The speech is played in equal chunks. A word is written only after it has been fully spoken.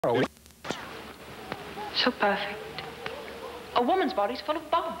Are we? So perfect. A woman's body's full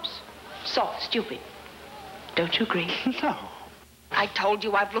of bumps. Soft, stupid. Don't you agree? No. I told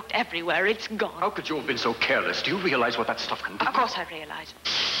you I've looked everywhere. It's gone. How could you have been so careless? Do you realize what that stuff can do? Of course I realize.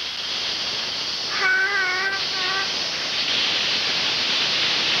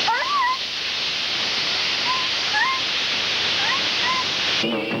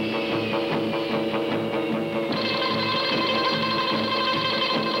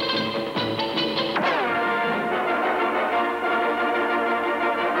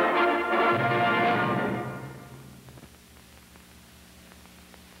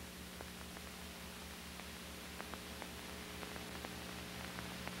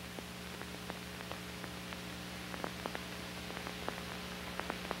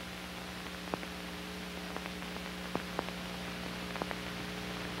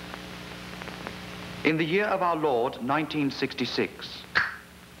 In the year of our Lord, 1966,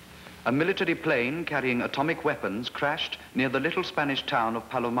 a military plane carrying atomic weapons crashed near the little Spanish town of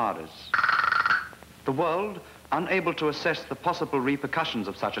Palomares. The world, unable to assess the possible repercussions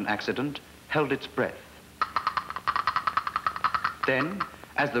of such an accident, held its breath. Then,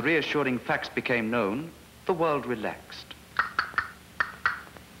 as the reassuring facts became known, the world relaxed.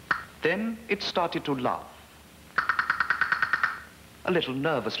 Then it started to laugh. A little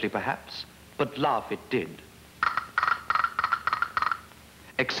nervously, perhaps, but laugh it did.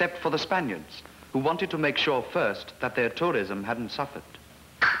 Except for the Spaniards, who wanted to make sure first that their tourism hadn't suffered.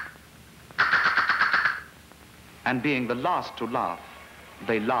 And being the last to laugh,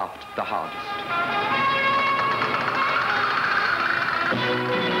 they laughed the hardest.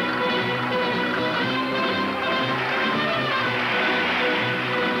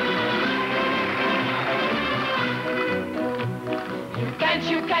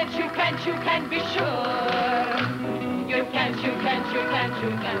 You can be sure. You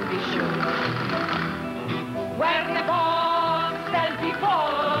can be sure. Where the bombs fell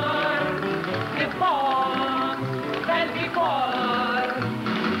before, the bombs fell before.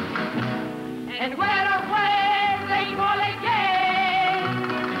 And where they fall again,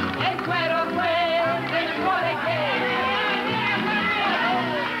 and where they fall again.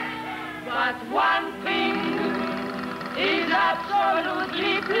 But one thing is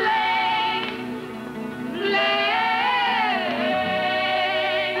absolutely plain.